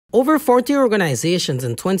Over 40 organizations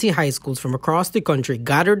and 20 high schools from across the country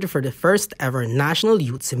gathered for the first ever National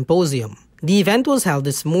Youth Symposium. The event was held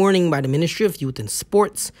this morning by the Ministry of Youth and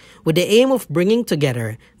Sports with the aim of bringing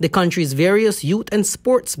together the country's various youth and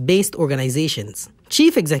sports-based organizations.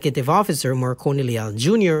 Chief Executive Officer Marconi Leal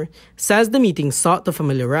Jr. says the meeting sought to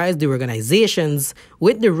familiarize the organizations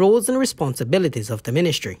with the roles and responsibilities of the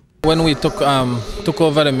ministry. When we took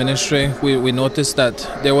over the ministry, we noticed that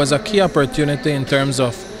there was a key opportunity in terms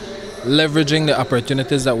of leveraging the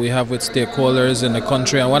opportunities that we have with stakeholders in the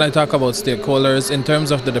country. And when I talk about stakeholders, in terms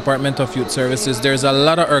of the Department of Youth Services, there's a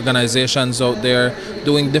lot of organizations out there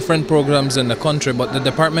doing different programs in the country, but the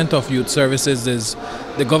Department of Youth Services is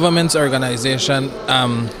the government's organization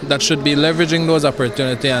that should be leveraging those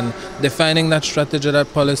opportunities and defining that strategy,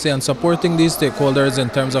 that policy, and supporting these stakeholders in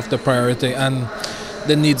terms of the priority. And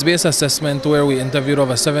the needs-based assessment, where we interviewed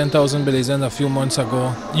over 7,000 Belizeans a few months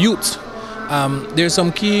ago, youth. There's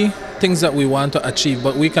some key things that we want to achieve,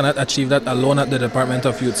 but we cannot achieve that alone at the Department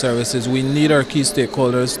of Youth Services. We need our key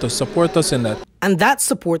stakeholders to support us in that. And that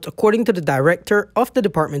support, according to the Director of the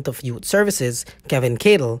Department of Youth Services, Kevin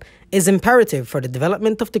Cadle, is imperative for the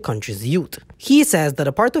development of the country's youth. He says that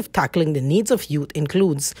a part of tackling the needs of youth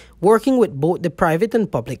includes working with both the private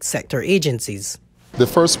and public sector agencies. The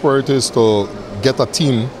first priority is to get a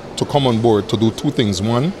team to come on board to do two things.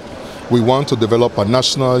 One, we want to develop a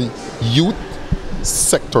national youth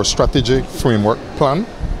sector strategy framework plan.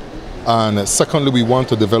 And secondly, we want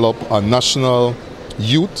to develop a national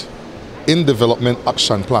youth in development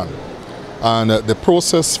action plan. And the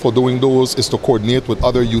process for doing those is to coordinate with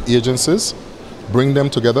other youth agencies, bring them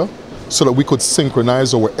together so that we could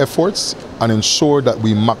synchronize our efforts and ensure that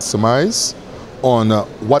we maximize on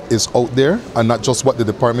what is out there and not just what the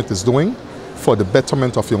department is doing for the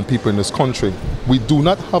betterment of young people in this country. We do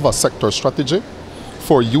not have a sector strategy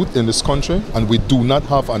for youth in this country, and we do not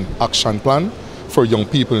have an action plan for young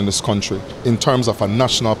people in this country in terms of a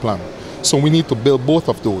national plan. So we need to build both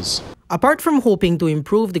of those. Apart from hoping to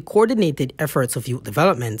improve the coordinated efforts of youth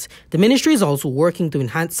development, the ministry is also working to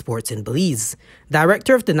enhance sports in Belize.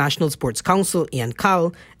 Director of the National Sports Council, Ian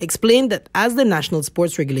Call, explained that as the national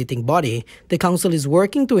sports regulating body, the council is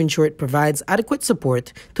working to ensure it provides adequate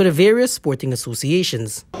support to the various sporting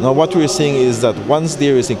associations. Now what we're seeing is that once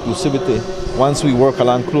there is inclusivity, once we work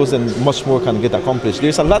along close, then much more can get accomplished.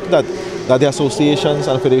 There's a lot that the associations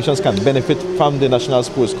and federations can benefit from the National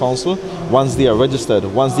Sports Council once they are registered,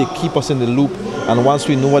 once they keep us in the loop, and once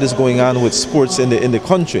we know what is going on with sports in the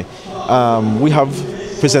country. We have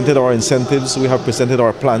presented our incentives, we have presented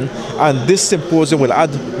our plan, and this symposium will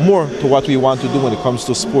add more to what we want to do when it comes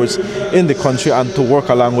to sports in the country and to work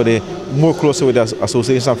along with more closely with the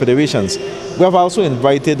associations and federations. We have also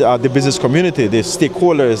invited the business community, the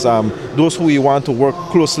stakeholders, those who we want to work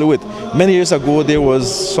closely with. Many years ago there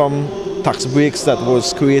was some tax breaks that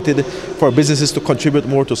was created for businesses to contribute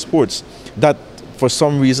more to sports. That for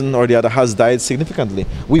some reason or the other has died significantly.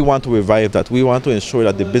 We want to revive that. We want to ensure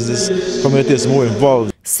that the business community is more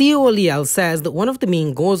involved. CEO Leal says that one of the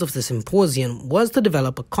main goals of the symposium was to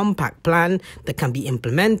develop a compact plan that can be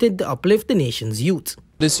implemented to uplift the nation's youth.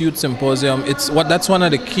 This youth symposium, that's one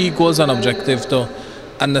of the key goals and objectives, to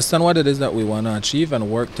understand what it is that we want to achieve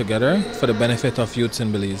and work together for the benefit of youths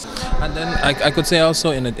in Belize. And then I could say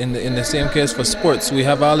also in the same case for sports, we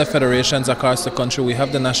have all the federations across the country, we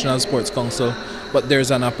have the National Sports Council, but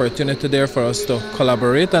there's an opportunity there for us to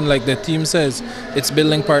collaborate, and like the team says, it's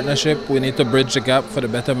building partnership. We need to bridge the gap for the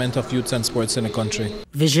betterment of youths and sports in the country.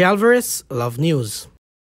 Vejea Alvarez, Love News.